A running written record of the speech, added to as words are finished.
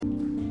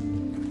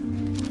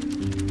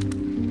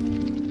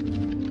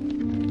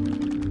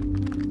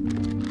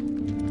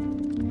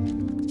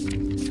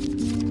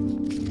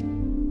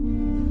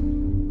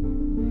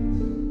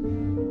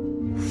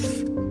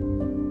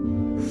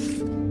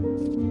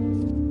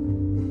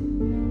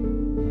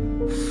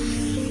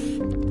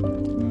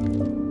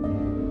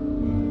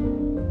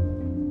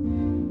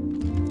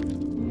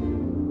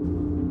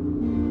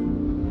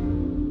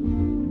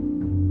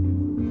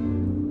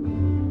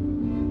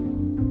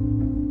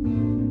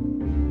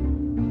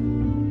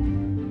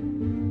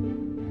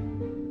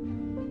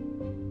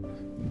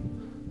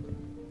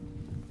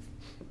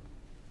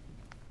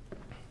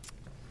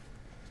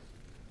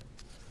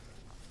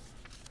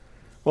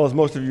Well, as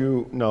most of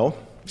you know,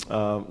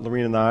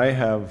 Lorene and I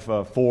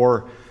have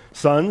 4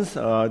 sons,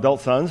 adult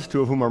sons,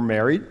 2 of whom are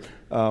married.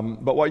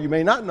 But what you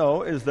may not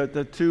know is that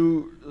the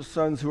 2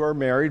 sons who are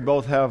married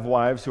both have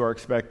wives who are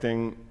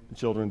expecting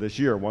children this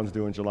year. One's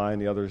due in July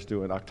and the other's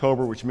due in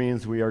October, which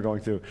means we are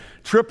going to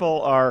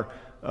triple our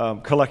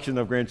collection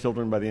of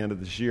grandchildren by the end of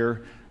this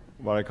year,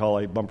 what I call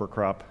a bumper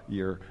crop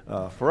year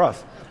for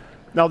us.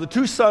 Now, the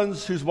 2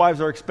 sons whose wives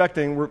are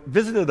expecting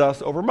visited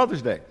us over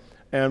Mother's Day.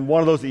 And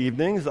one of those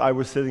evenings, I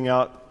was sitting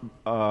out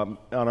on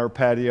our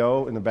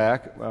patio in the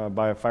back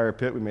by a fire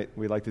pit.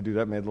 We like to do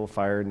that, made a little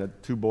fire, and the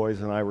 2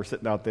 boys and I were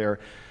sitting out there.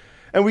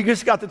 And we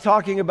just got to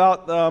talking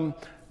about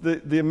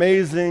the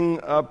amazing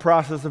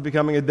process of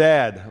becoming a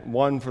dad,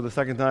 one for the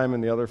second time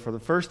and the other for the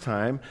first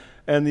time,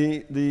 and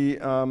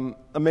the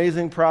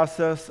amazing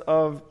process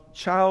of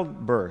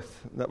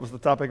childbirth. That was the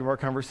topic of our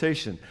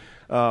conversation.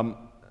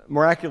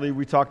 Miraculously,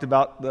 we talked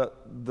about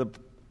the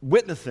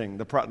witnessing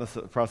the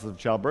process of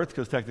childbirth,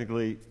 because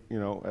technically,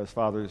 as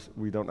fathers,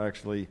 we don't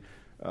actually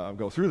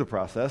go through the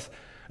process.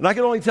 And I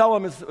can only tell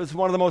them it's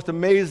one of the most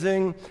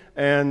amazing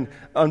and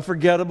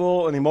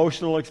unforgettable and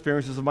emotional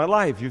experiences of my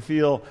life. You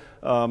feel,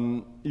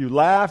 you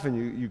laugh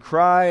and you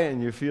cry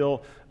and you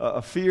feel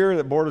a fear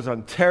that borders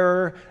on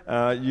terror.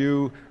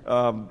 You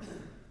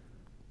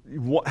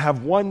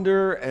have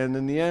wonder, and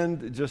in the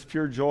end, just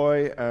pure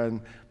joy.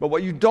 But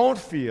what you don't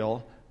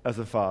feel as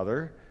a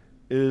father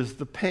is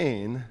the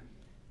pain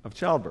of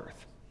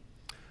childbirth.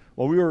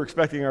 Well, we were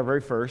expecting our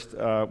very first.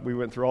 We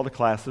went through all the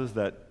classes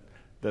that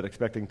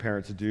expecting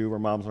parents do, where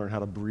moms learn how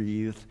to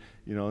breathe,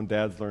 and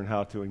dads learn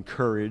how to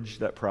encourage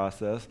that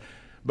process.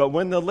 But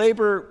when the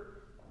labor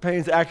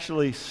pains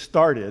actually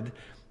started,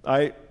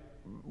 I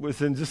was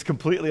in just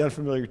completely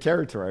unfamiliar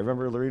territory. I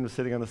remember Lorene was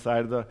sitting on the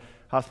side of the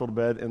hospital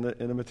bed in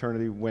the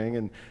maternity wing,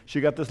 and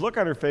she got this look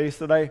on her face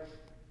that I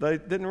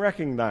didn't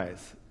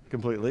recognize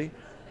completely.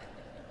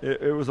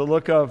 It was a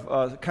look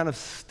of kind of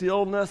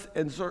stillness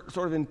and sort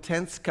of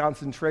intense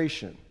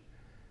concentration.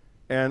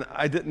 And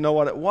I didn't know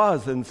what it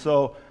was, and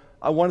so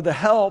I wanted to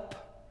help.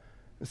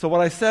 And so what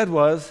I said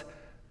was,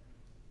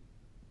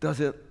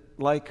 "Does it,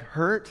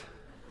 hurt?"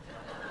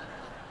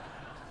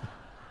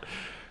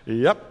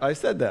 Yep, I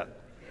said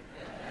that.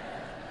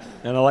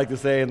 And I like to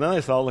say, and then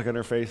I saw a look on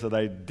her face that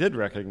I did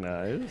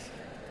recognize.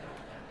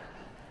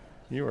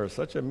 "You are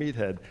such a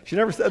meathead." She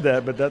never said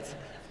that, but that's...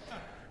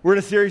 We're in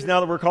a series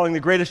now that we're calling The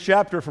Greatest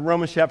Chapter from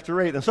Romans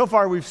chapter 8. And so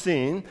far we've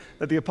seen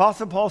that the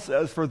Apostle Paul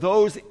says, for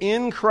those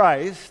in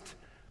Christ,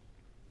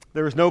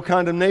 there is no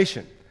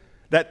condemnation.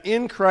 That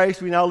in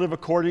Christ we now live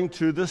according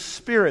to the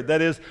Spirit.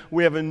 That is,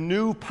 we have a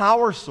new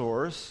power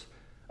source,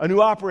 a new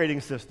operating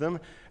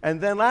system.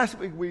 And then last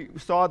week we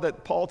saw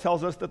that Paul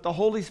tells us that the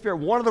Holy Spirit,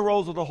 one of the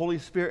roles of the Holy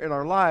Spirit in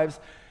our lives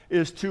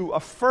is to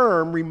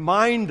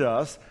remind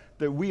us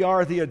that we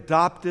are the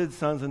adopted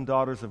sons and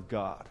daughters of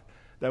God.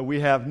 That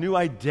we have new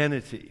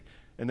identity,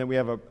 and that we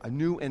have a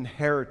new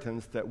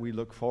inheritance that we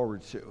look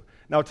forward to.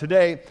 Now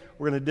today,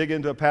 we're going to dig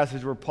into a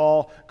passage where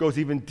Paul goes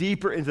even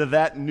deeper into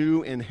that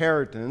new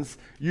inheritance,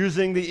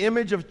 using the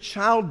image of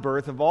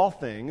childbirth of all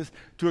things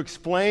to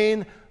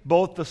explain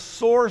both the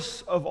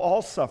source of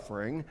all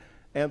suffering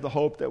and the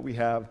hope that we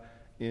have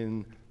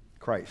in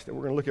Christ. And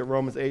we're going to look at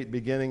Romans 8,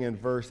 beginning in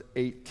verse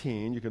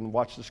 18. You can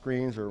watch the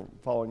screens or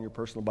follow in your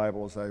personal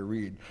Bible as I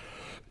read.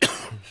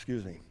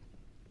 Excuse me.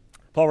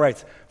 Paul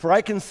writes, "For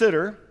I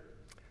consider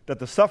that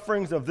the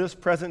sufferings of this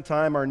present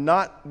time are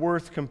not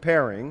worth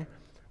comparing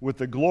with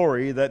the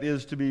glory that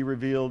is to be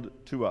revealed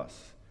to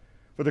us.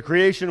 For the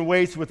creation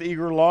waits with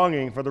eager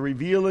longing for the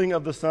revealing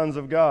of the sons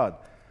of God.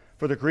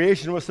 For the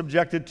creation was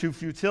subjected to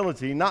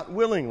futility, not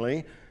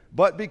willingly,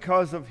 but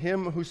because of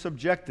him who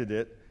subjected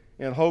it,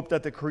 in hope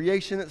that the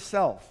creation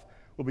itself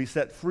will be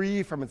set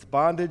free from its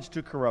bondage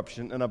to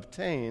corruption and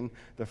obtain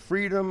the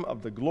freedom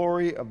of the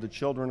glory of the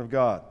children of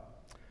God.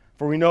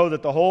 For we know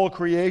that the whole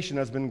creation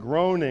has been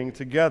groaning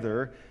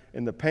together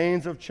in the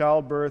pains of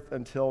childbirth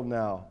until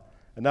now.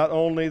 And not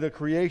only the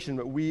creation,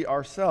 but we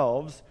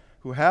ourselves,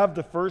 who have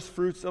the first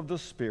fruits of the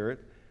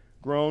Spirit,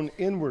 groan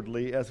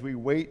inwardly as we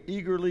wait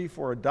eagerly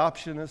for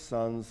adoption as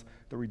sons,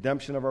 the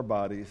redemption of our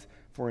bodies.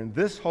 For in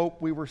this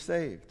hope we were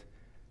saved.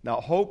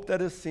 Now hope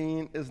that is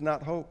seen is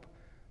not hope,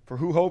 for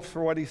who hopes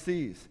for what he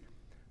sees?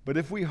 But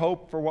if we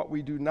hope for what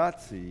we do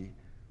not see,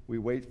 we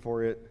wait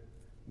for it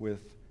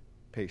with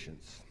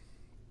patience."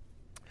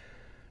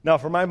 Now,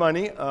 for my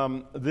money,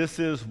 this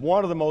is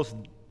one of the most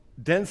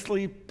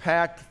densely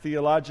packed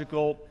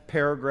theological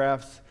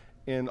paragraphs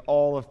in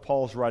all of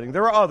Paul's writing.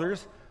 There are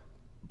others.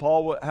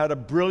 Paul had a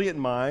brilliant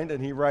mind,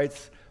 and he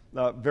writes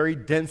very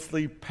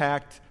densely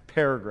packed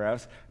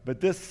paragraphs,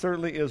 but this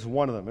certainly is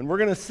one of them. And we're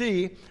going to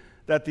see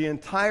that the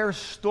entire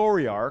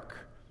story arc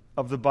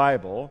of the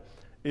Bible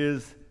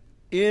is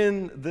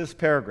in this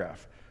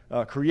paragraph.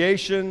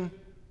 Creation,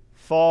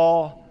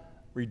 fall,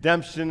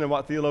 redemption, and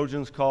what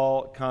theologians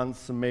call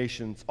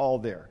consummation. It's all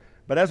there.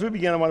 But as we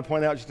begin, I want to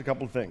point out just a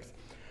couple of things.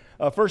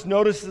 First,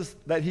 notice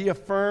that he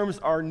affirms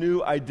our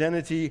new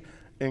identity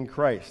in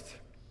Christ.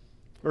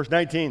 Verse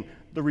 19,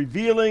 the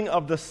revealing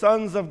of the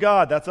sons of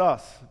God. That's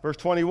us. Verse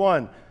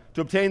 21,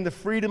 to obtain the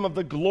freedom of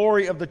the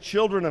glory of the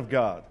children of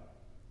God.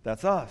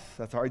 That's us.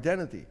 That's our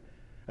identity.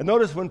 And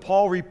notice when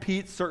Paul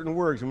repeats certain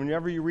words, and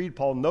whenever you read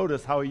Paul,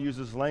 notice how he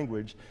uses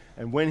language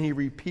and when he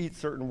repeats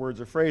certain words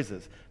or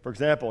phrases. For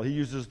example, he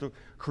uses the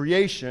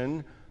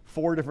creation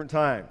 4 different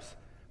times.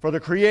 For the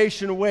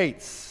creation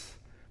waits.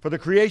 For the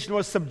creation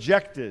was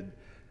subjected.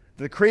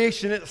 The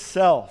creation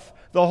itself,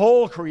 the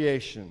whole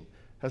creation,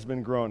 has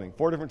been groaning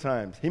 4 different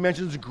times. He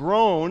mentions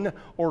groan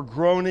or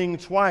groaning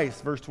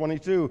twice. Verse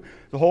 22,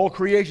 the whole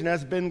creation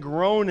has been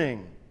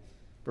groaning.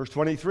 Verse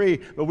 23,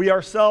 but we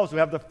ourselves who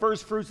have the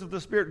first fruits of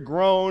the Spirit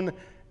groan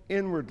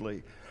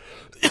inwardly.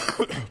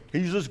 He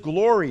uses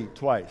glory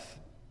twice.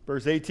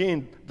 Verse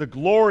 18, the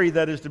glory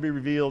that is to be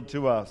revealed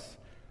to us.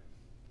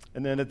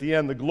 And then at the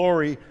end, the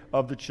glory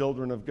of the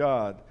children of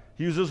God.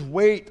 He uses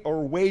wait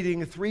or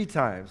waiting 3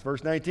 times.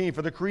 Verse 19,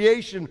 for the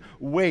creation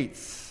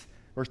waits.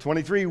 Verse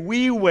 23,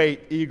 we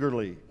wait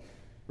eagerly.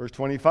 Verse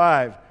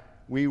 25,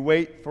 we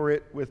wait for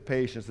it with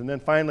patience. And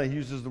then finally, he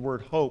uses the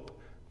word hope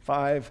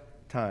 5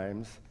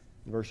 times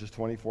in verses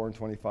 24 and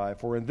 25.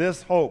 For in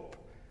this hope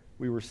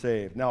we were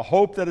saved. Now,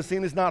 hope that is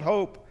seen is not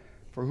hope,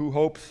 for who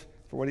hopes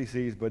for what he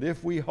sees? But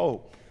if we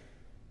hope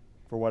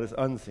for what is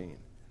unseen,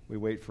 we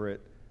wait for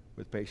it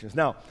with patience.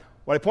 Now,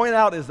 what I point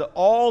out is that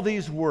all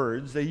these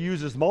words that he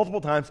uses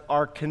multiple times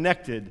are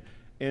connected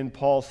in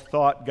Paul's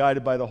thought,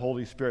 guided by the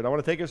Holy Spirit. I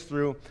want to take us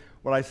through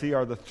what I see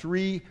are the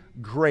 3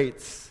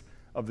 greats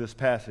of this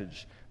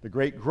passage: the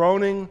great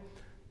groaning,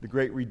 the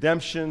great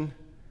redemption,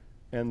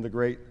 and the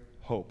great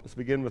hope. Let's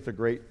begin with the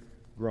great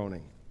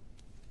groaning.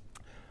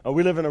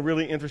 We live in a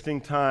really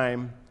interesting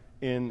time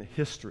in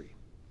history.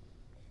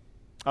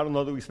 I don't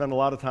know that we spend a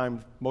lot of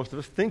time, most of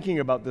us, thinking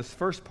about this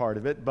first part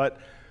of it, but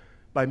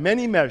by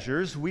many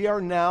measures, we are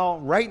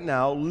right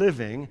now,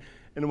 living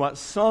in what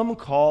some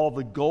call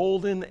the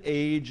golden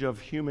age of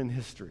human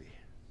history.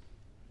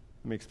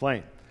 Let me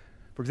explain.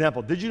 For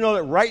example, did you know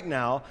that right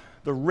now,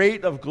 the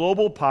rate of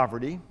global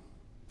poverty,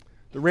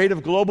 the rate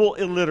of global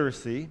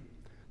illiteracy,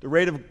 the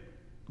rate of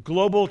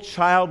global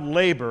child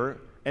labor,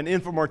 and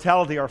infant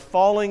mortality are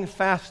falling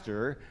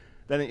faster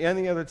than at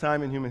any other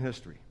time in human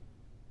history?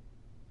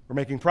 We're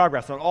making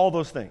progress on all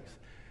those things.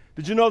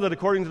 Did you know that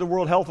according to the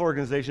World Health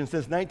Organization,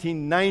 since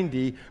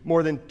 1990,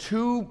 more than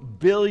 2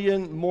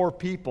 billion more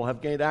people have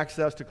gained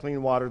access to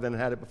clean water than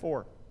had it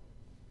before?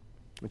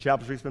 And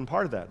Chapel Street's been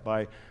part of that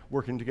by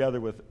working together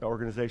with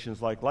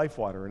organizations like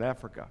LifeWater in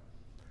Africa.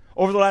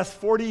 Over the last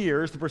 40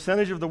 years, the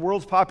percentage of the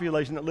world's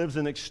population that lives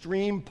in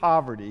extreme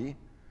poverty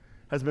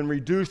has been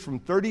reduced from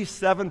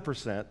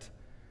 37%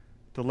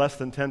 to less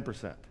than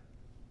 10%.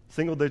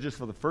 Single digits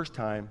for the first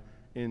time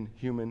in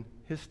human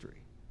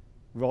history.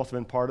 We've also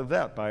been part of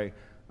that by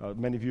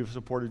many of you have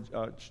supported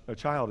a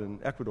child in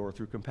Ecuador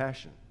through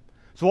Compassion.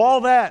 So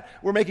all that,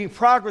 we're making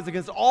progress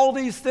against all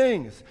these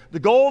things, the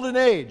golden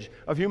age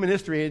of human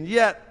history, and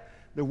yet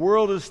the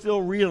world is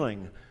still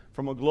reeling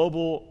from a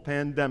global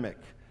pandemic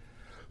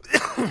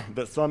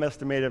that some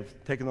estimate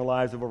have taken the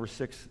lives of over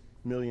 6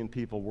 million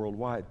people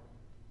worldwide.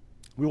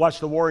 We watched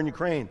the war in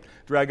Ukraine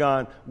drag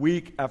on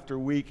week after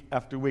week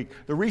after week.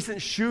 The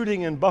recent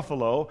shooting in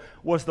Buffalo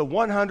was the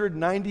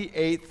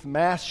 198th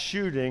mass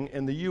shooting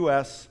in the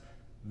U.S.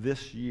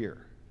 this year.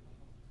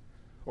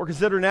 Or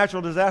consider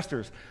natural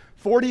disasters.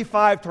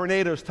 45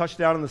 tornadoes touched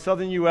down in the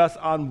southern U.S.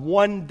 on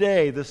one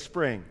day this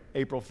spring,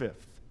 April 5th.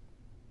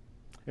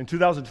 In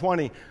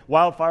 2020,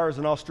 wildfires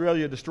in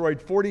Australia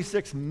destroyed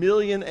 46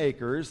 million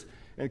acres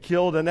and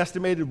killed an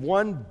estimated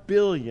 1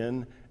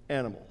 billion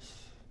animals.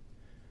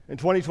 In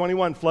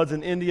 2021, floods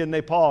in India and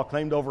Nepal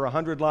claimed over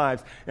 100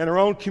 lives. In our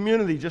own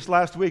community, just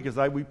last week, as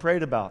we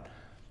prayed about,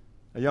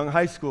 a young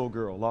high school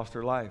girl lost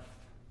her life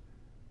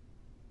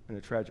in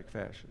a tragic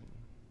fashion.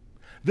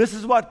 This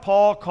is what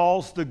Paul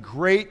calls the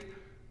great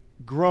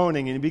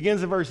groaning, and he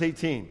begins in verse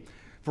 18.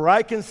 For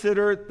I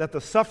consider that the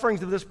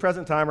sufferings of this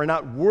present time are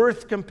not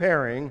worth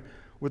comparing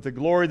with the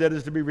glory that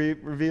is to be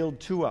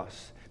revealed to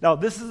us. Now,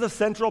 this is the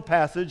central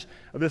passage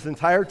of this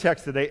entire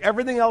text today.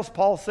 Everything else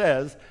Paul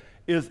says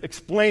is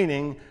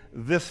explaining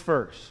this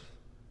verse.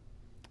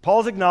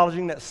 Paul's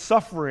acknowledging that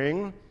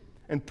suffering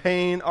and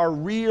pain are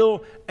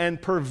real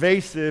and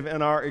pervasive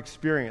in our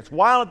experience,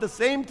 while at the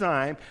same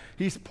time,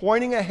 he's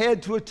pointing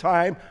ahead to a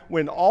time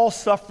when all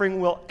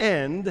suffering will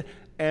end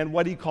and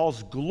what he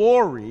calls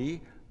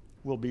glory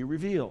will be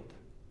revealed.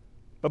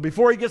 But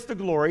before he gets to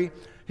glory,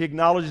 he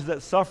acknowledges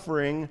that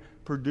suffering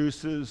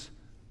produces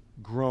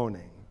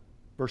groaning.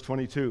 Verse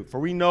 22, for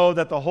we know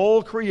that the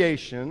whole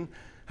creation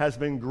has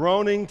been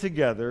groaning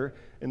together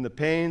in the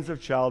pains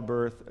of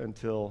childbirth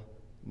until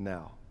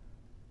now.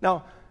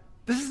 Now,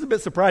 this is a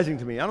bit surprising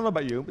to me. I don't know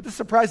about you, but this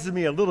surprises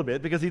me a little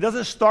bit because he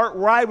doesn't start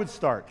where I would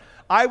start.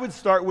 I would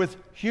start with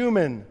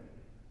human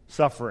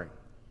suffering,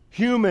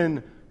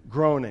 human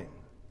groaning.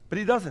 But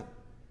he doesn't.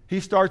 He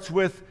starts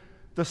with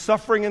the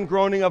suffering and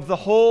groaning of the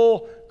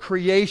whole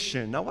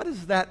creation. Now, what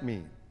does that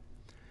mean?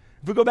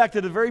 If we go back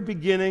to the very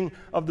beginning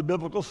of the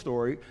biblical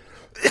story,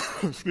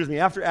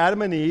 after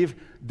Adam and Eve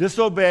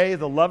disobey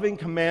the loving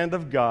command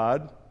of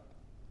God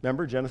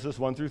remember Genesis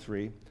 1 through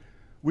 3,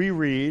 we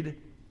read,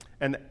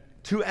 and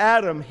to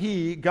Adam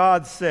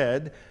God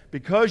said,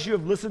 because you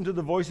have listened to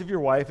the voice of your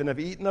wife and have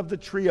eaten of the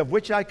tree of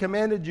which I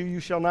commanded you, you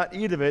shall not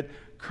eat of it.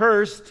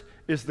 Cursed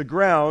is the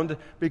ground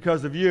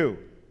because of you.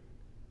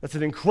 That's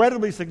an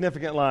incredibly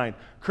significant line.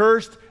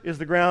 Cursed is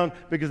the ground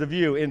because of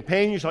you. In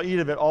pain you shall eat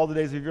of it all the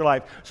days of your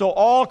life. So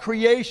all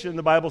creation,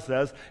 the Bible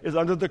says, is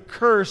under the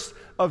curse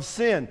of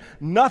sin.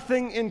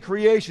 Nothing in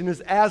creation is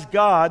as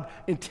God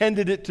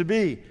intended it to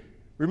be.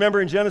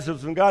 Remember in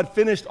Genesis, when God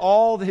finished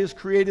all his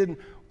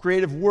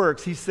creative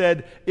works, he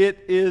said,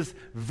 it is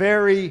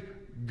very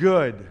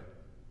good.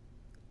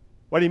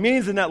 What he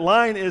means in that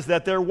line is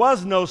that there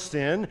was no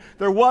sin,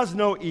 there was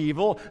no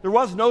evil, there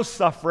was no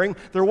suffering,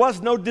 there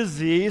was no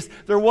disease,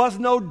 there was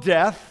no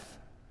death.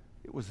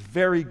 It was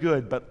very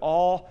good, but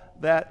all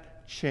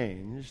that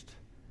changed,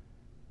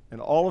 and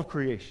all of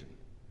creation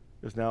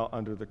is now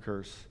under the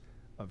curse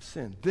of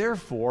sin.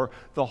 Therefore,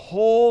 the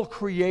whole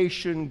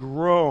creation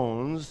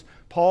groans,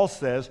 Paul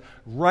says,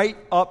 right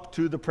up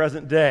to the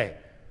present day.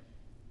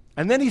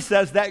 And then he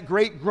says that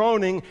great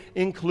groaning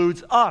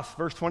includes us,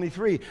 verse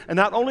 23. And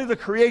not only the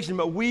creation,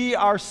 but we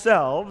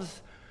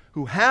ourselves,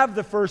 who have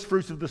the first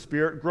fruits of the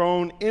Spirit,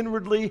 groan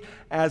inwardly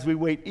as we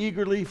wait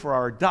eagerly for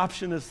our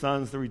adoption as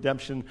sons, the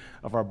redemption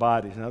of our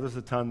bodies. Now there's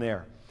a ton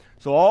there.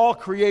 So all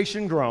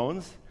creation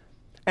groans,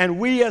 and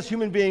we as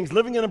human beings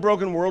living in a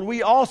broken world,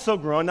 we also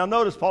groan. Now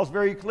notice, Paul's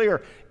very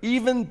clear.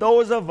 Even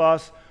those of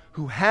us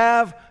who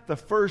have the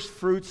first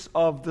fruits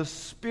of the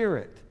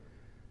Spirit,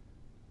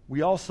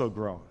 we also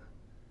groan.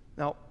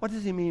 Now, what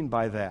does he mean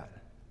by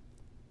that?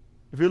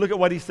 If you look at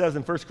what he says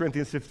in 1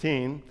 Corinthians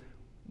 15,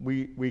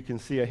 we can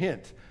see a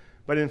hint.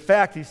 But in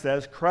fact, he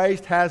says,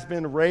 Christ has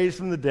been raised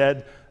from the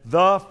dead,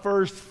 the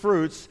first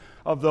fruits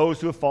of those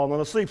who have fallen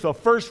asleep. So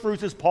first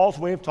fruits is Paul's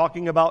way of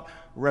talking about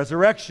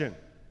resurrection.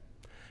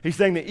 He's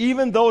saying that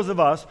even those of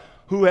us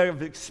who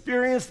have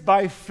experienced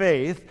by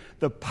faith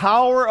the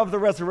power of the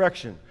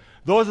resurrection,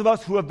 those of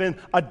us who have been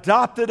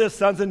adopted as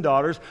sons and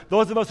daughters,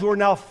 those of us who are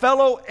now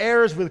fellow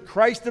heirs with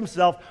Christ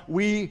himself,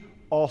 we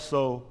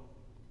also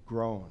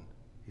groan,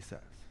 he says.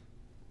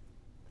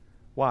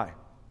 Why?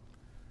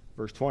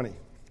 Verse 20.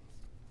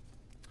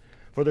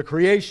 For the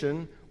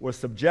creation was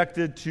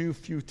subjected to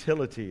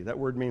futility. That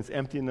word means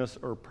emptiness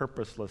or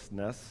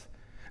purposelessness.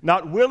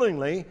 Not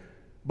willingly,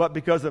 but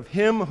because of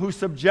him who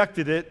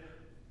subjected it.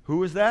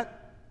 Who is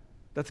that?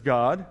 That's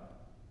God.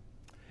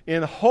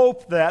 In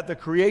hope that the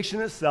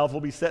creation itself will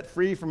be set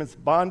free from its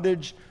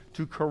bondage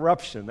to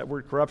corruption. That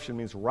word corruption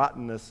means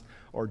rottenness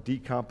or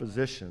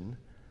decomposition.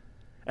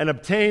 And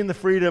obtain the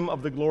freedom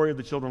of the glory of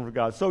the children of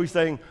God. So he's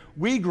saying,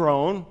 we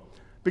groan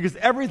because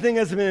everything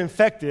has been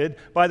infected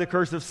by the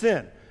curse of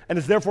sin and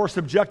is therefore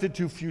subjected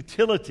to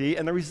futility,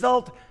 and the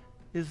result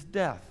is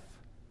death.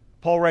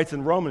 Paul writes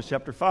in Romans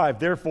chapter 5,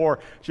 therefore,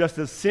 just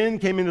as sin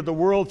came into the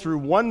world through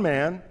one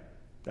man,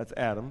 that's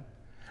Adam,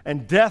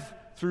 and death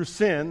through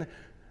sin,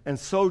 and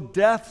so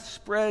death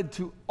spread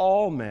to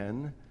all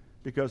men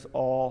because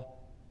all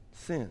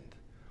sinned.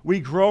 We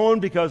groan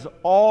because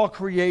all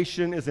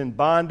creation is in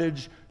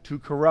bondage to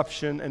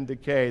corruption and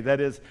decay.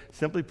 That is,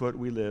 simply put,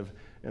 we live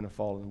in a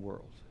fallen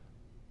world.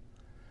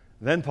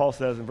 Then Paul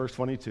says in verse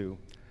 22,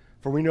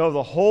 for we know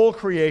the whole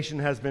creation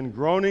has been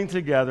groaning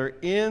together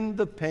in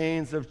the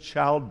pains of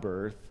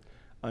childbirth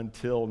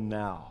until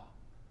now.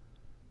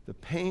 The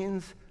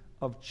pains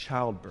of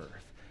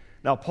childbirth.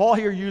 Now, Paul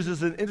here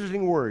uses an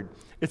interesting word.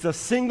 It's a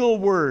single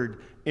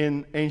word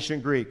in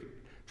ancient Greek,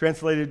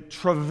 translated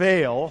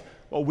travail,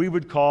 what we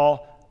would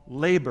call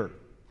labor.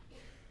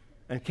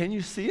 And can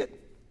you see it?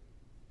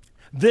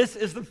 This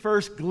is the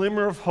first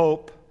glimmer of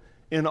hope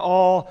in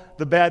all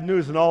the bad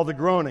news and all the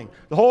groaning.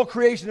 The whole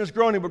creation is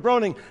groaning, but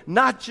groaning,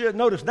 not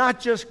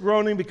just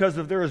groaning because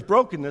of there is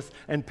brokenness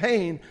and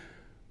pain.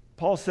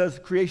 Paul says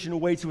creation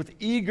waits with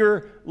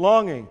eager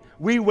longing.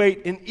 We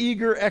wait in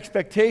eager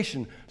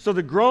expectation. So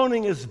the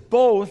groaning is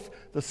both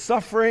the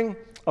suffering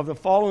of the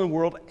fallen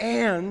world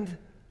and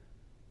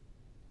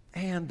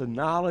the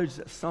knowledge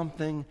that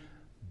something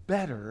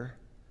better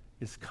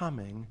is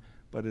coming,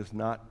 but is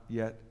not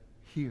yet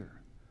here.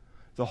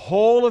 The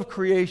whole of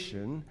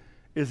creation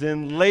is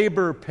in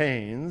labor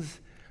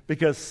pains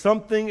because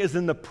something is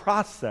in the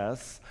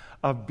process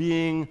of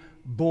being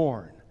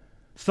born.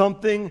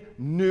 Something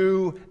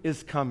new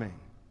is coming.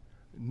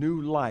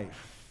 New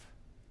life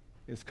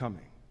is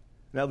coming.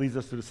 And that leads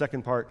us to the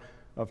second part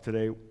of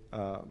today,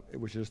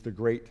 which is the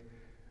great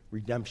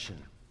redemption.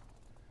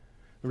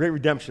 The great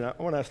redemption. I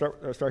want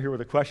to start here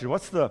with a question.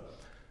 What's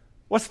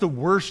the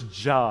worst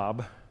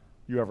job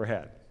you ever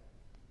had?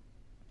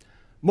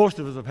 Most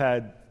of us have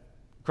had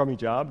crummy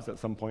jobs at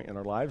some point in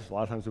our lives. A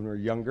lot of times when we were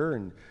younger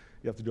and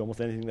you have to do almost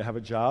anything to have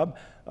a job.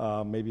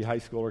 Maybe high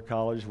school or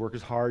college, work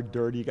is hard,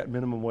 dirty, you got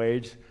minimum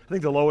wage. I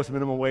think the lowest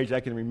minimum wage I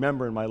can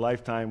remember in my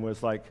lifetime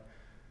was like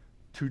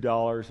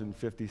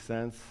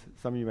 $2.50.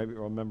 Some of you maybe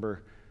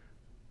remember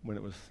when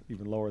it was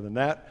even lower than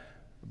that,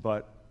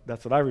 but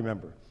that's what I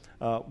remember.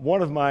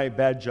 One of my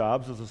bad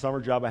jobs was a summer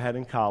job I had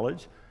in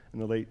college, in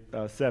the late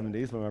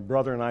 70s when my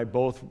brother and I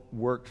both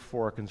worked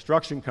for a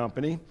construction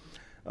company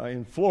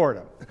in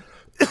Florida.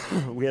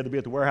 We had to be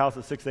at the warehouse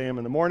at 6 a.m.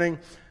 in the morning,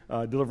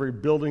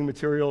 delivering building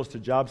materials to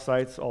job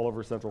sites all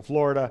over Central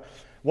Florida.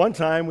 One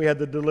time we had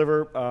to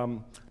deliver a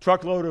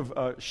truckload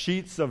of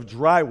sheets of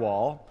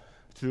drywall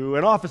to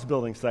an office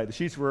building site. The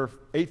sheets were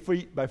 8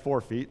 feet by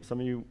 4 feet. Some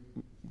of you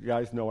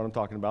guys know what I'm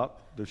talking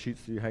about, the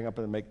sheets you hang up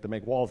and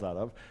make walls out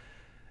of.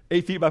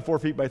 8 feet by 4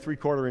 feet by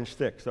 3/4 inch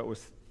thick. So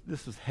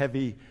this was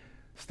heavy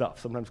stuff,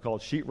 sometimes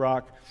called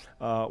sheetrock.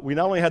 We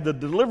not only had to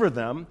deliver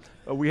them,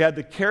 we had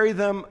to carry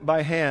them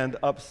by hand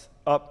up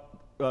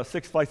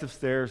 6 flights of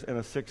stairs in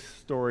a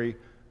 6-story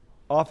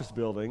office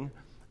building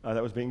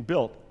that was being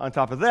built. On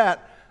top of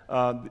that,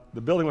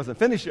 the building wasn't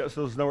finished yet,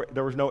 so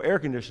there was no air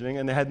conditioning,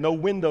 and they had no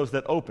windows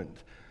that opened.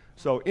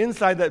 So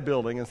inside that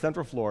building in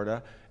Central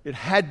Florida, it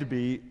had to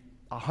be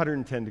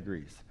 110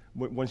 degrees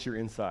once you're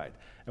inside.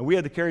 And we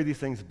had to carry these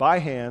things by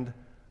hand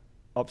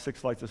up 6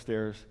 flights of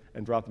stairs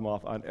and drop them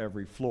off on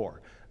every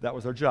floor. That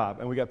was our job,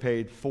 and we got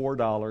paid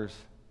 $4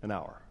 an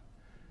hour.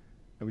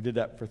 And we did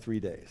that for 3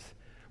 days.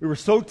 We were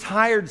so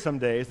tired some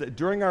days that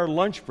during our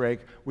lunch break,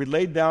 we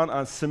laid down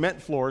on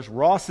cement floors,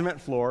 raw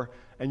cement floor,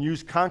 and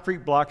used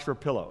concrete blocks for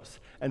pillows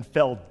and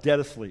fell dead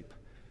asleep.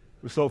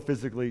 It was so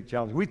physically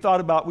challenging. We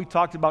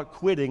talked about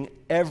quitting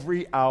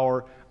every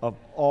hour of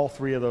all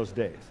 3 of those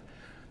days.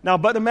 Now,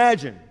 but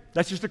imagine,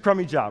 that's just a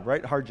crummy job,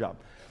 right? Hard job.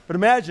 But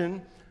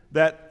imagine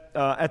that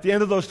at the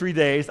end of those 3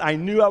 days, I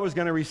knew I was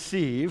going to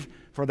receive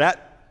for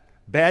that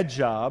bad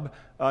job,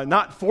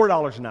 not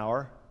 $4 an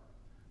hour,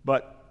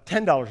 but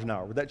 $10 an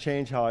hour. Would that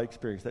change how I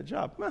experienced that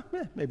job? Well,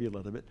 maybe a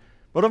little bit.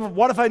 But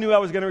what if I knew I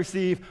was going to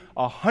receive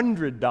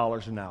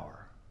 $100 an hour?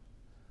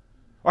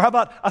 Or how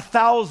about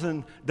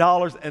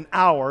 $1,000 an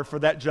hour for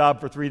that job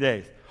for 3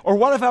 days? Or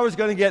what if I was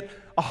going to get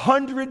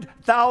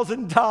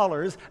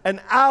 $100,000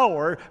 an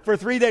hour for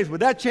 3 days? Would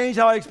that change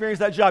how I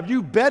experienced that job?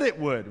 You bet it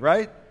would,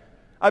 right?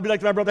 I'd be like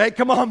to my brother, hey,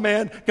 come on,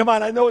 man. Come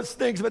on, I know it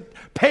stinks, but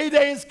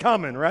payday is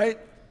coming, right?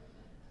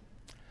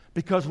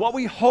 Because what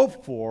we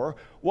hope for,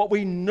 what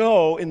we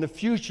know in the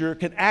future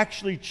can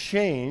actually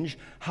change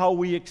how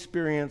we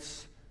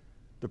experience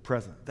the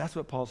present. That's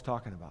what Paul's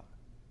talking about.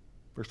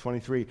 Verse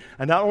 23,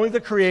 and not only the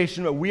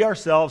creation, but we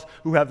ourselves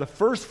who have the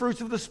first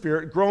fruits of the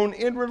Spirit grown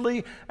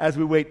inwardly as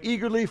we wait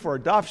eagerly for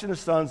adoption as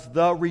sons,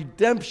 the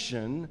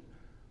redemption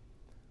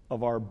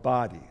of our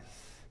bodies.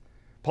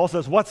 Paul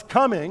says what's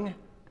coming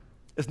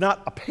is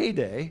not a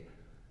payday,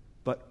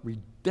 but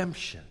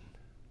redemption.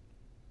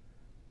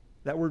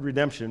 That word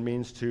redemption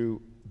means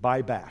to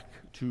buy back,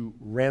 to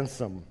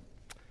ransom.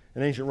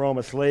 In ancient Rome,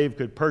 a slave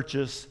could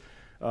purchase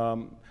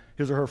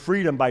his or her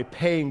freedom by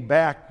paying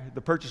back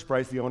the purchase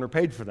price the owner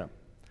paid for them.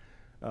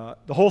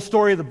 The whole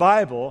story of the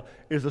Bible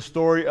is a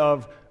story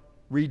of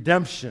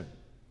redemption,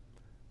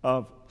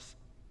 of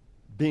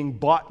being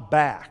bought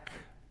back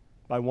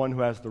by one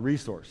who has the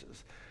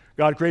resources.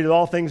 God created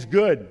all things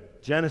good,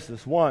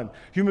 Genesis 1.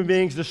 Human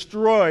beings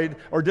destroyed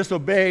or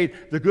disobeyed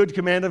the good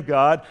command of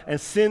God,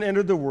 and sin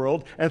entered the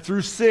world, and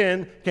through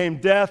sin came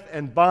death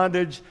and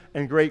bondage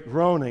and great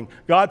groaning.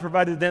 God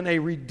provided then a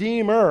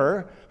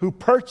Redeemer who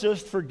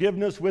purchased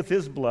forgiveness with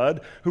his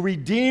blood, who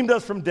redeemed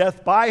us from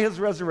death by his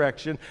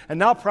resurrection, and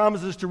now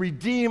promises to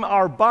redeem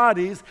our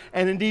bodies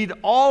and indeed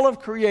all of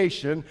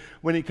creation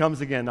when he comes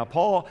again. Now,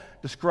 Paul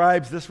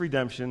describes this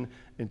redemption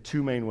in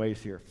 2 main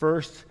ways here.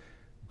 First,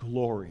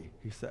 glory,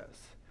 he says.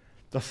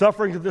 The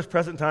sufferings of this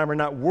present time are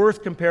not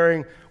worth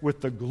comparing with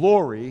the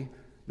glory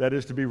that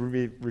is to be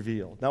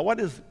revealed. Now,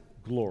 what is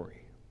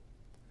glory?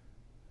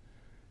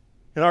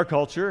 In our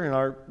culture, in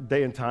our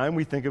day and time,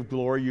 we think of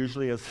glory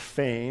usually as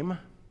fame.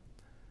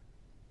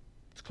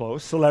 It's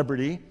close.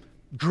 Celebrity,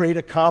 great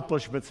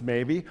accomplishments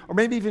maybe, or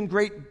maybe even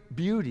great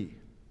beauty.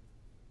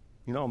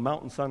 You know, a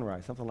mountain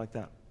sunrise, something like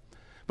that.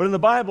 But in the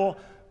Bible,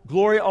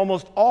 glory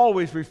almost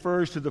always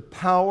refers to the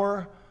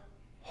power,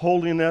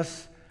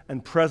 holiness,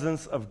 and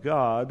presence of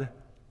God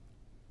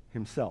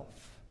himself.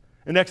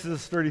 In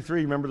Exodus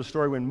 33, remember the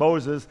story when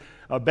Moses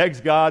begs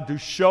God to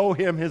show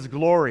him his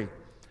glory.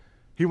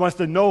 He wants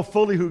to know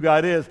fully who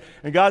God is.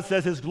 And God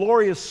says his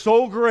glory is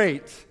so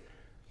great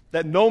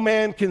that no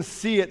man can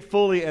see it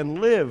fully and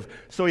live.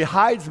 So he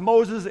hides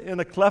Moses in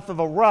a cleft of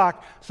a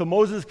rock so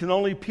Moses can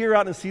only peer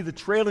out and see the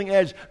trailing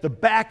edge, the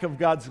back of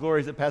God's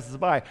glory as it passes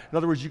by. In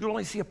other words, you can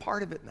only see a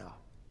part of it now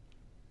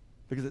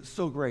because it's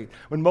so great.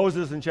 When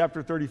Moses in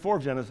chapter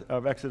 34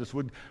 of Exodus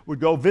would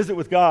go visit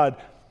with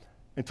God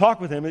and talk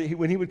with him,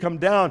 when he would come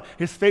down,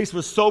 his face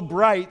was so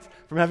bright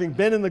from having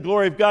been in the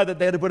glory of God that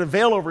they had to put a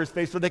veil over his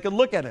face so they could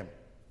look at him.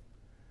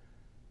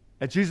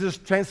 At Jesus'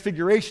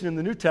 transfiguration in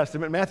the New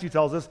Testament, Matthew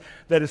tells us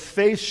that his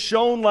face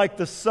shone like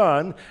the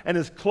sun and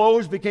his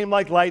clothes became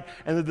like light,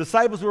 and the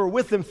disciples who were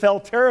with him fell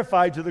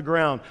terrified to the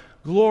ground.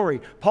 Glory.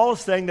 Paul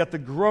is saying that the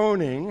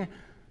groaning,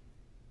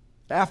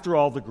 after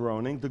all the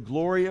groaning, the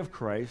glory of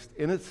Christ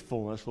in its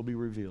fullness will be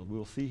revealed. We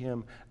will see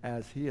him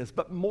as he is.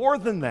 But more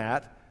than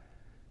that,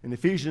 in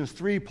Ephesians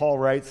 3, Paul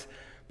writes,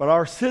 but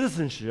our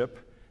citizenship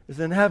is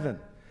in heaven,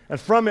 and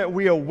from it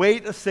we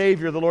await a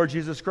Savior, the Lord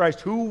Jesus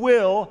Christ, who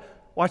will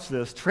watch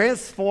this,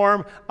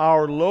 transform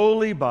our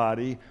lowly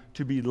body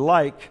to be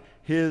like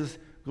his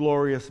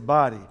glorious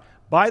body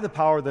by the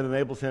power that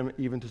enables him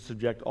even to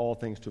subject all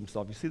things to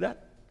himself. You see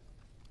that?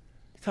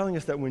 He's telling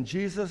us that when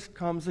Jesus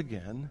comes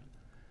again,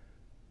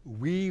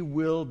 we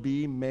will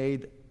be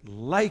made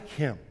like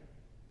him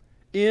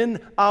in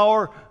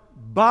our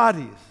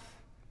bodies.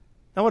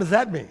 Now, what does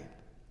that mean?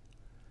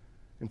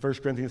 In 1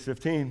 Corinthians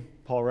 15,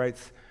 Paul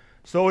writes,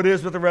 "So it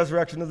is with the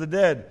resurrection of the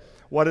dead.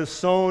 What is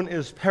sown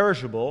is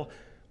perishable.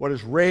 What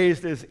is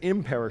raised is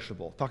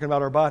imperishable." Talking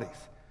about our bodies.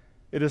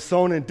 It is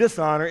sown in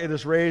dishonor. It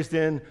is raised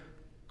in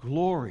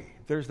glory.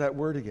 There's that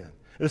word again.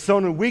 It is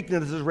sown in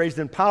weakness. It is raised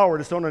in power.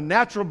 It is sown a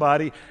natural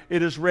body.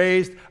 It is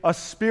raised a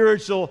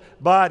spiritual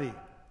body.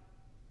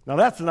 Now,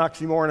 that's an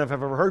oxymoron if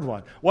I've ever heard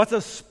one. What's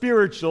a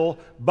spiritual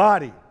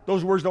body?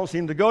 Those words don't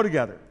seem to go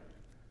together.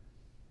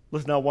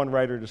 Listen how one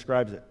writer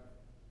describes it.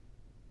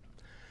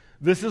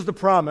 "This is the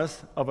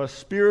promise of a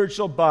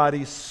spiritual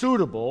body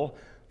suitable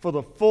for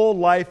the full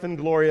life and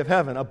glory of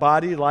heaven, a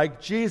body like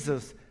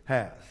Jesus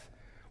has,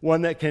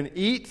 one that can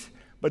eat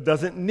but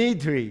doesn't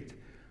need to eat,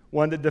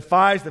 one that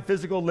defies the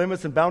physical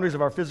limits and boundaries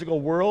of our physical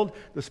world.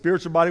 The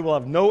spiritual body will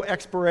have no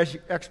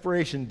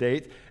expiration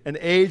date, and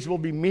age will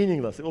be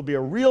meaningless. It will be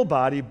a real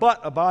body,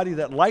 but a body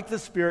that, like the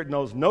spirit,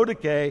 knows no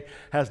decay,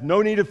 has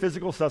no need of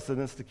physical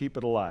sustenance to keep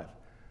it alive."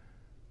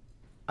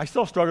 I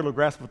still struggle to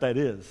grasp what that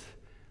is.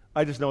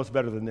 I just know it's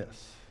better than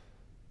this,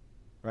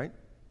 right?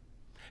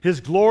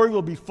 His glory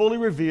will be fully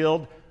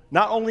revealed,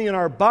 not only in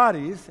our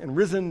bodies, and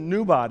risen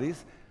new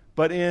bodies,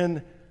 but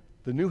in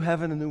the new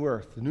heaven and new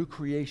earth, the new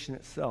creation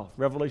itself.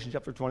 Revelation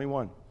chapter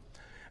 21.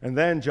 And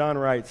then John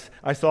writes,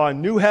 "I saw a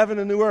new heaven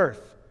and new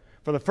earth.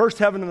 For the first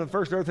heaven and the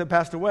first earth had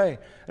passed away,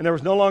 and there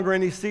was no longer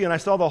any sea. And I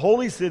saw the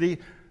holy city,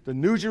 the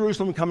new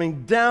Jerusalem,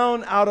 coming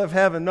down out of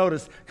heaven."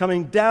 Notice,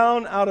 coming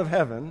down out of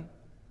heaven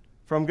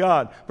from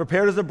God,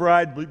 prepared as a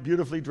bride,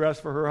 beautifully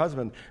dressed for her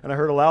husband. And I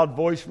heard a loud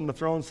voice from the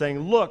throne saying,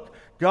 "Look,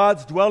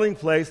 God's dwelling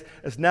place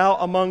is now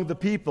among the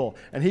people,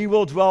 and he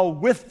will dwell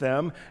with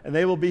them, and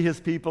they will be his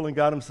people, and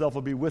God himself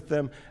will be with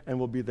them and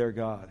will be their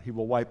God. He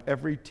will wipe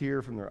every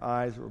tear from their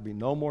eyes. There will be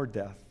no more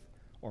death,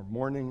 or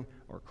mourning,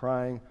 or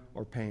crying,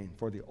 or pain,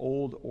 for the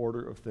old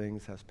order of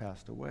things has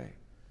passed away."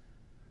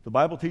 The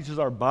Bible teaches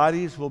our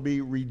bodies will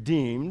be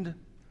redeemed.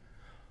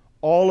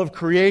 All of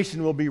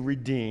creation will be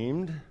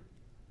redeemed.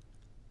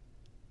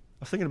 I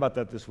was thinking about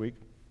that this week.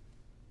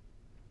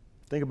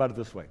 Think about it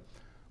this way.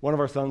 One of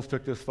our sons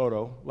took this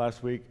photo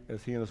last week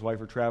as he and his wife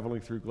were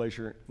traveling through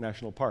Glacier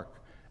National Park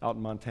out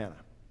in Montana.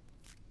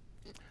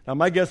 Now,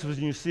 my guess is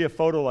when you see a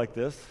photo like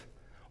this,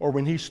 or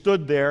when he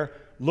stood there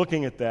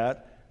looking at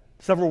that,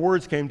 several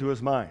words came to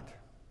his mind.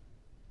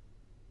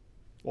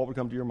 What would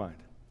come to your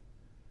mind?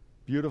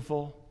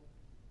 Beautiful,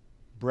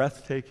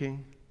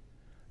 breathtaking,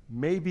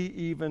 maybe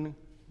even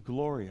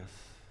glorious.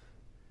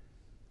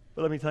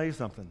 But let me tell you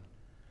something.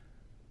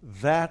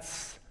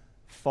 That's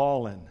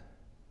fallen.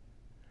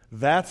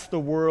 That's the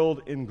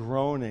world in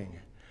groaning.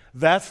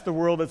 That's the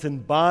world that's in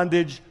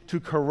bondage to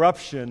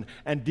corruption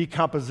and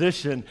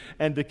decomposition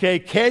and decay.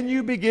 Can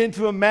you begin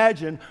to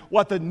imagine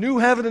what the new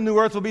heaven and new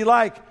earth will be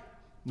like?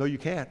 No, you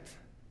can't.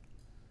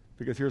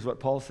 Because here's what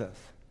Paul says.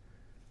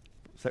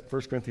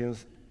 1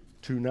 Corinthians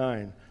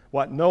 2:9.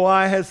 "What no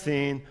eye has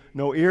seen,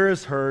 no ear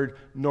has heard,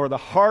 nor the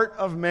heart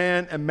of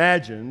man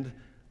imagined,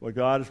 what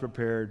God has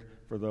prepared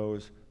for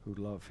those who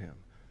love him."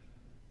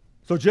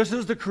 So just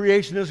as the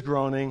creation is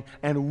groaning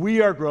and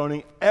we are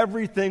groaning,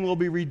 everything will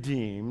be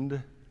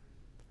redeemed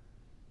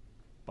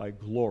by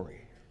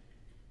glory.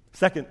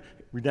 Second,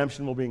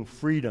 redemption will bring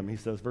freedom, he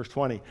says, verse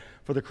 20.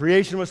 "For the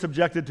creation was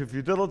subjected to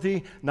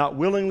futility, not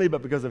willingly,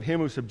 but because of him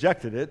who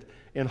subjected it,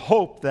 in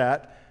hope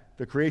that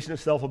the creation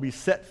itself will be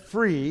set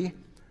free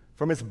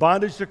from its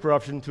bondage to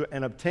corruption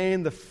and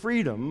obtain the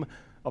freedom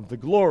of the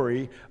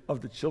glory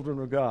of the children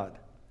of God."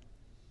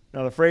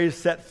 Now, the phrase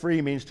set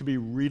free means to be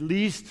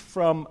released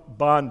from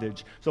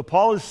bondage. So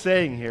Paul is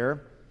saying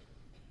here,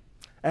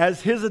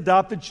 as his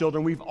adopted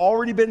children, we've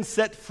already been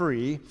set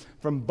free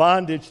from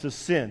bondage to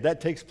sin.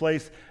 That takes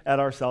place at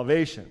our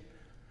salvation.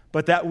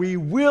 But that we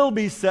will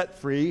be set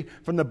free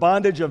from the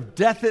bondage of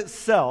death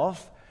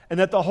itself, and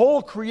that the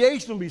whole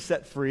creation will be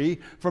set free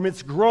from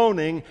its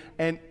groaning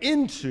and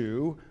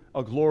into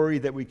a glory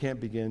that we can't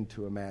begin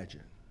to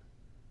imagine.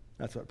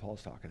 That's what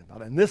Paul's talking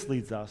about. And this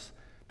leads us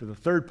to the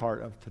third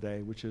part of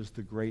today, which is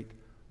the great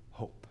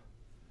hope.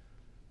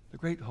 The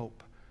great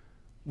hope.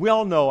 We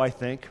all know, I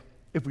think,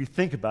 if we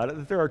think about it,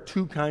 that there are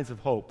two kinds of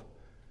hope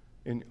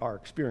in our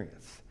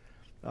experience.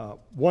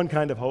 One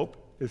kind of hope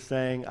is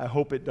saying, "I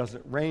hope it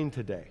doesn't rain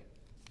today."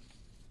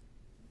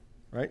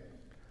 Right?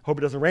 Hope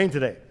it doesn't rain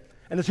today.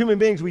 And as human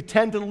beings, we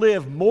tend to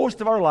live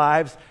most of our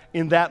lives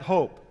in that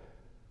hope,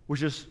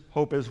 which is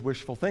hope is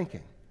wishful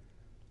thinking.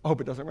 I hope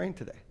it doesn't rain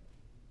today.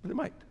 But it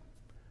might.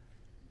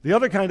 The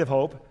other kind of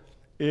hope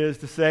is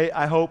to say,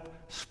 "I hope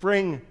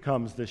spring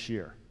comes this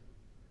year."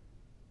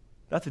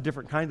 That's a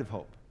different kind of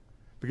hope,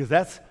 because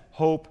that's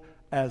hope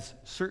as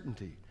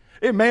certainty.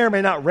 It may or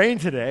may not rain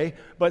today,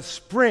 but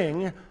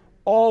spring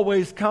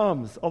always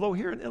comes. Although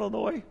here in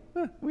Illinois,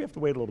 we have to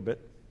wait a little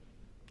bit.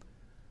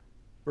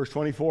 Verse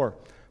 24,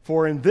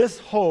 for in this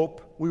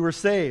hope we were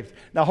saved.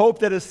 Now, hope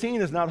that is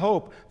seen is not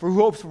hope, for who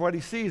hopes for what he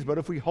sees? But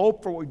if we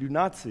hope for what we do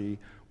not see,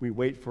 we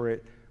wait for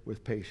it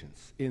with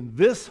patience. In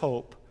this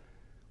hope,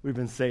 we've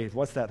been saved.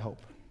 What's that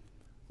hope?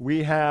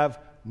 We have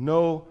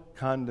no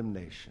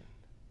condemnation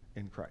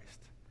in Christ.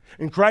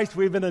 In Christ,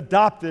 we've been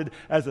adopted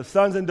as the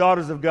sons and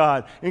daughters of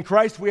God. In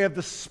Christ, we have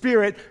the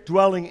Spirit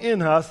dwelling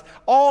in us.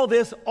 All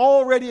this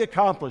already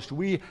accomplished.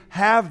 We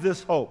have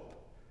this hope.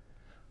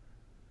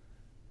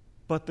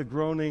 But the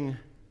groaning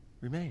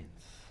remains.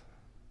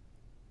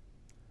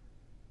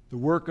 The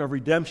work of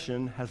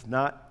redemption has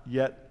not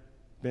yet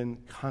been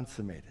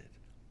consummated.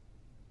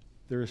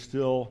 There is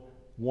still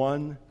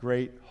one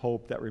great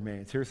hope that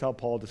remains. Here's how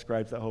Paul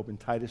describes that hope in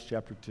Titus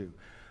chapter 2.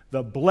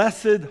 The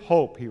blessed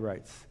hope, he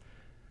writes,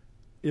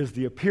 is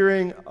the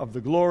appearing of the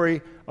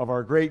glory of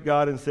our great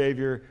God and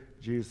Savior,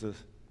 Jesus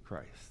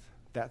Christ.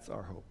 That's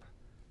our hope.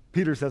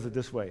 Peter says it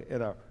this way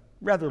in a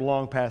rather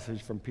long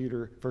passage from 1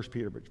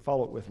 Peter, but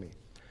follow it with me.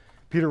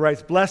 Peter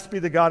writes, blessed be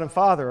the God and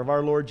Father of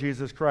our Lord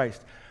Jesus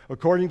Christ.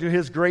 According to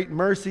his great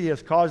mercy, he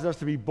has caused us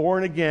to be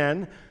born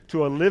again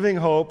to a living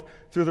hope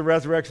through the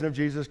resurrection of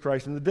Jesus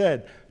Christ from the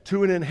dead,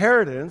 to an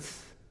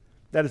inheritance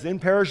that is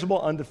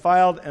imperishable,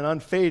 undefiled, and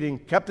unfading,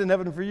 kept in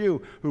heaven for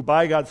you, who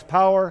by God's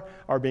power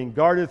are being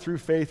guarded through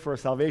faith for a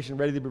salvation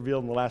ready to be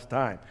revealed in the last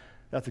time.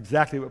 That's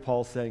exactly what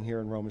Paul's saying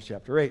here in Romans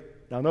chapter 8.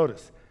 Now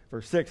notice,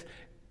 verse 6,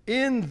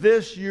 in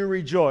this you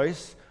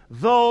rejoice,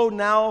 though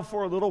now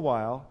for a little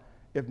while,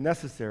 if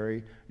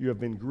necessary, you have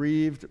been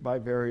grieved by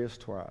various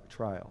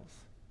trials,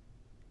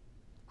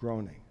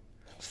 groaning,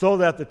 so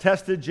that the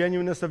tested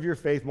genuineness of your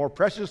faith, more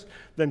precious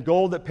than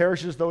gold that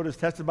perishes though it is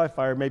tested by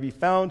fire, may be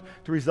found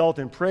to result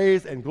in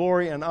praise and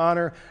glory and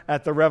honor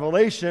at the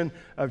revelation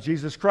of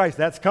Jesus Christ.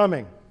 That's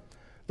coming.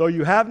 Though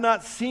you have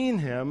not seen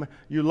him,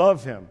 you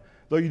love him.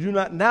 Though you do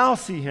not now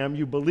see him,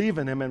 you believe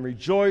in him and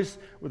rejoice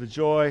with a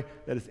joy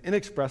that is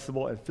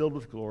inexpressible and filled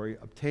with glory,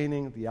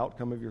 obtaining the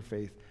outcome of your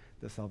faith,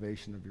 the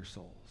salvation of your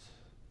souls.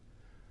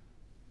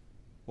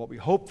 What we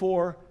hope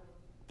for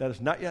that has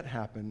not yet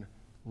happened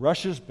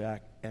rushes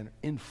back and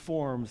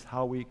informs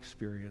how we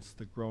experience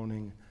the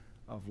groaning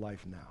of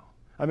life now.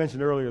 I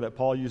mentioned earlier that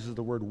Paul uses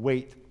the word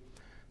wait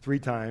 3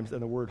 times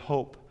and the word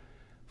hope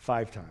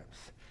 5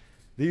 times.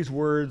 These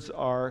words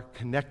are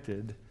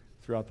connected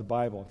throughout the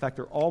Bible. In fact,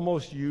 they're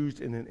almost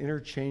used in an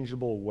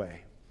interchangeable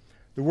way.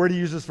 The word he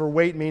uses for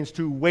wait means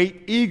to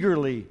wait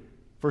eagerly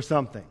for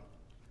something,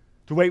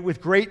 to wait with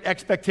great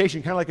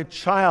expectation, kind of like a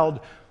child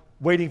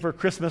waiting for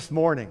Christmas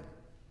morning.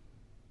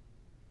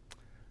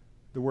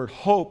 The word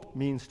hope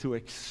means to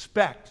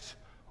expect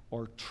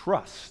or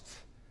trust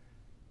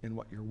in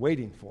what you're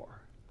waiting for.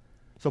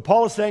 So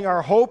Paul is saying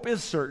our hope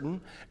is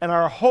certain, and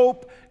our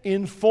hope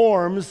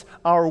informs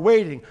our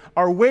waiting.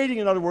 Our waiting,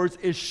 in other words,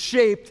 is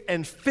shaped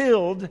and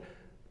filled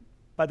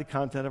by the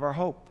content of our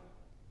hope.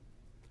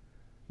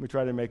 Let me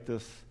try to make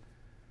this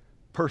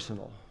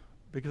personal,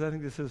 because I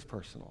think this is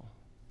personal.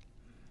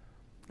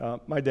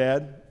 My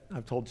dad,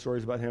 I've told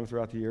stories about him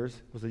throughout the years,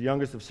 was the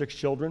youngest of 6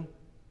 children.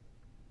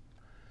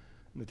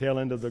 In the tail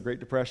end of the Great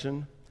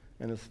Depression,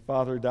 and his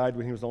father died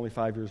when he was only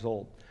 5 years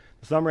old.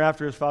 The summer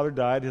after his father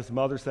died, his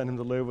mother sent him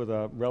to live with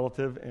a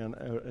relative and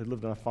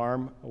lived on a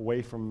farm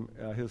away from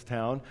his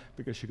town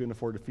because she couldn't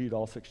afford to feed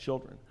all 6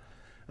 children.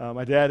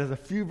 My dad has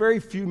very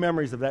few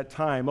memories of that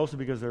time, mostly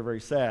because they're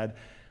very sad,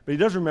 but he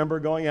does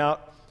remember going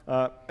out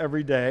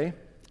every day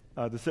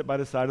to sit by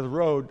the side of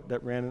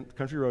the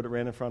country road that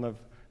ran in front of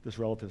this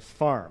relative's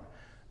farm.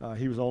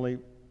 He was only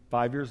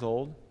 5 years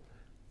old,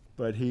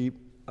 but he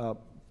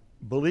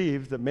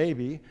believed that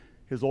maybe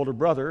his older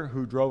brother,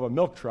 who drove a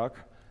milk truck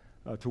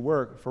for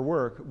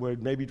work,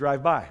 would maybe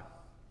drive by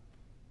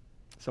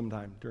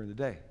sometime during the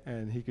day.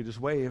 And he could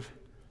just wave,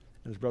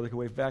 and his brother could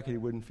wave back, and he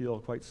wouldn't feel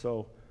quite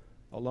so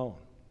alone.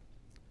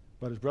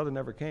 But his brother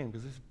never came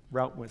because his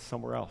route went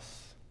somewhere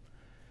else.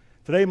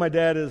 Today, my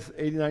dad is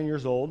 89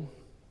 years old.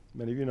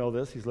 Many of you know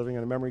this. He's living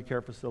in a memory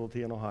care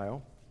facility in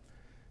Ohio.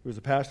 He was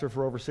a pastor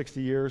for over 60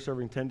 years,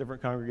 serving 10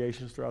 different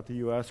congregations throughout the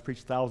U.S.,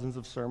 preached thousands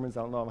of sermons,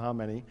 I don't know how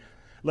many,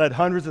 led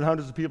hundreds and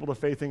hundreds of people to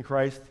faith in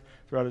Christ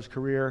throughout his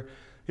career.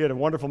 He had a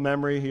wonderful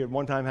memory. He had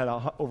one time had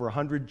over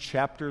 100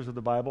 chapters of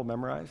the Bible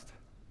memorized.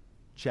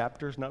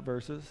 Chapters, not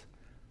verses.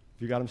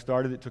 If you got him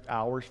started, it took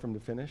hours for him to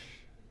finish.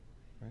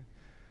 Right?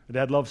 My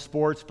dad loved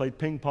sports, played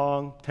ping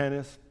pong,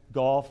 tennis,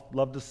 golf,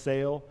 loved to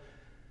sail.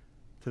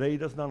 Today, he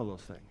does none of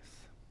those things.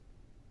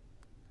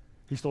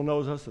 He still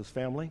knows us as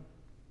family,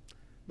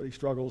 but he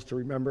struggles to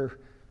remember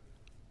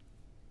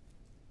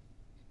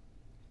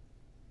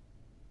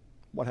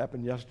what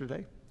happened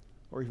yesterday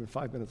or even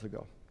 5 minutes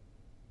ago.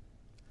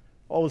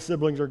 All the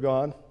siblings are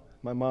gone.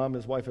 My mom,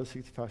 his wife, is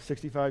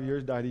 65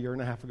 years, died a year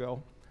and a half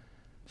ago.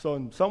 So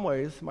in some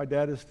ways, my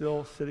dad is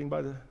still sitting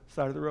by the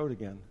side of the road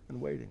again and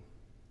waiting.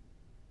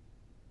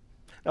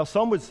 Now,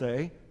 some would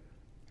say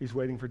he's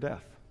waiting for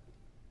death.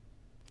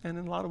 And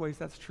in a lot of ways,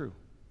 that's true.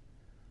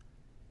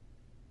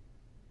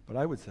 But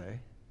I would say,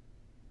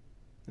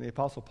 and the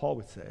Apostle Paul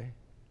would say,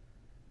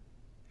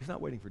 he's not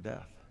waiting for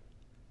death.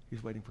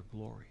 He's waiting for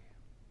glory.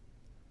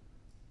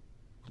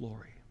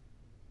 Glory.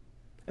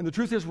 And the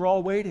truth is, we're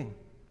all waiting.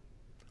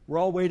 We're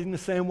all waiting the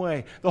same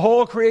way. The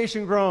whole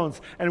creation groans,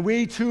 and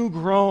we too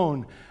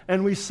groan,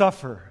 and we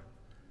suffer,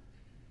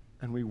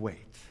 and we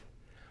wait.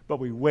 But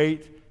we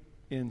wait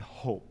in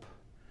hope,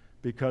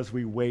 because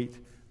we wait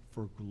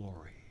for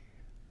glory.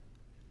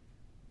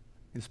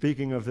 And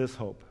speaking of this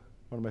hope,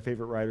 one of my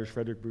favorite writers,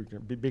 Frederick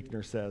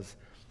Buechner, says,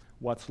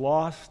 "What's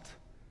lost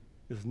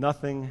is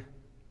nothing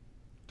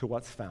to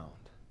what's found,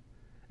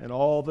 and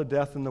all the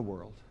death in the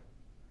world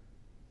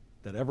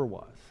that ever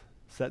was,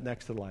 set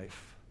next to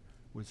life,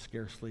 would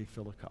scarcely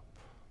fill a cup."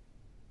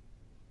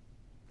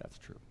 That's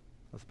true.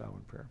 Let's bow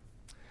in prayer.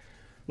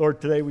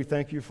 Lord, today we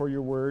thank you for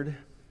your word.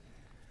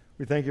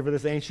 We thank you for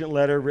this ancient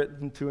letter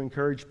written to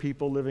encourage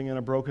people living in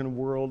a broken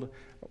world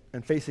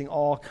and facing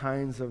all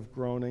kinds of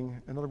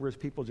groaning. In other words,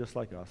 people just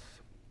like us.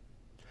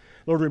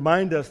 Lord,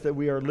 remind us that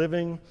we are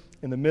living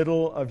in the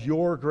middle of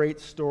your great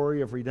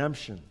story of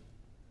redemption.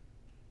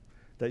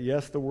 That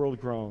yes, the world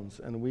groans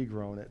and we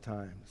groan at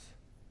times.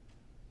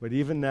 But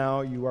even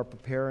now you are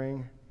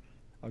preparing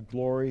a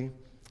glory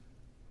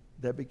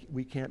that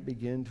we can't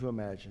begin to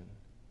imagine.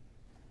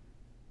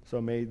 So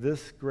may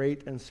this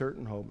great and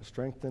certain hope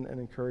strengthen and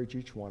encourage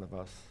each one of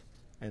us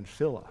and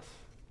fill us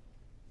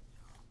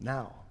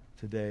now,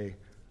 today,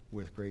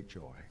 with great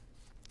joy.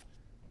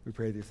 We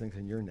pray these things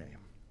in your name.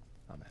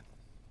 Amen.